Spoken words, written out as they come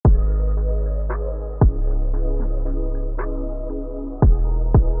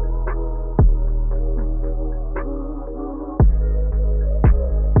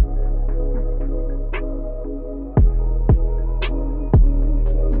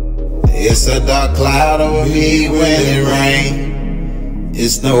It's a dark cloud over me when it rain.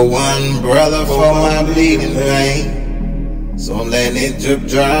 It's no umbrella for my bleeding pain. So I'm letting it drip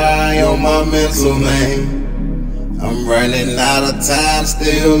dry on my mental man. I'm running out of time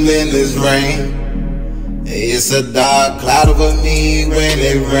still in this rain. It's a dark cloud over me when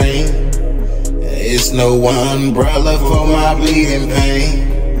it rain. It's no umbrella for my bleeding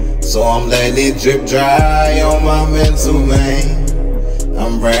pain. So I'm letting it drip dry on my mental man.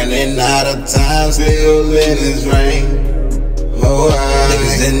 I'm running out of time still in this rain.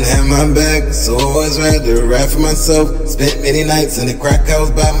 Niggas didn't have my back, so I always had to rap for myself. Spent many nights in the crack house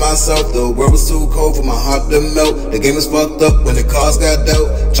by myself. The world was too cold for my heart to melt. The game was fucked up when the cards got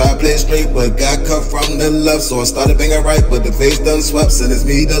dealt. Tried to play it straight, but got cut from the left. So I started banging right, but the face done swept. And it's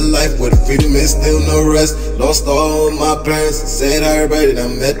me to life, where the freedom is still no rest. Lost all my parents, said I heard I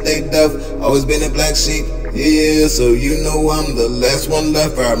met they death. Always been a black sheep. Yeah, so you know I'm the last one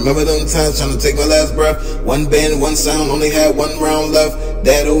left. I remember them times trying to take my last breath. One band, one sound, only had one round left.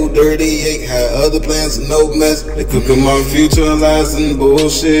 That old dirty 8 had other plans and no mess. They cooking my future lies and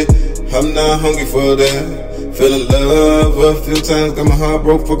bullshit. I'm not hungry for that. Fell in love a few times, got my heart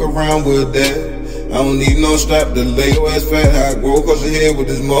broke, fuck around with that. I don't need no strap to lay your ass fat. I grow across your head with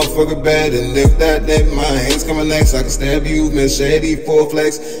this motherfucker bad. And if that, then my hands coming next. I can stab you, man, shady, 4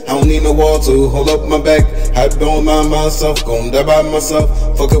 flex. I don't need no wall to hold up my back. I don't mind myself, gon' die by myself.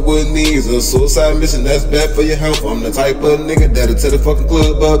 Fuck it with me is a suicide mission, that's bad for your health. I'm the type of nigga that'll tear the fucking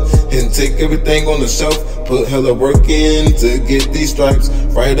club up and take everything on the shelf. Put hella work in to get these stripes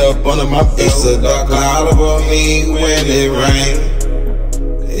right up under my belt. It's a dark cloud over me when it rains.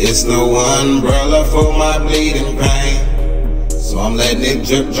 It's no umbrella for my bleeding pain. So I'm letting it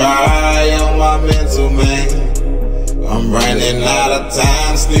drip dry on my mental man. I'm running out of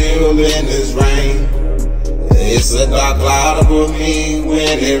time still in this rain. It's a dark cloud over me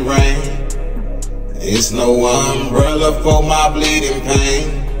when it rain. It's no umbrella for my bleeding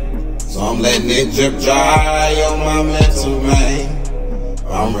pain. So I'm letting it drip dry on my mental man.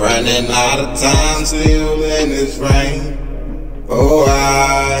 I'm running out of time still in this rain. Oh,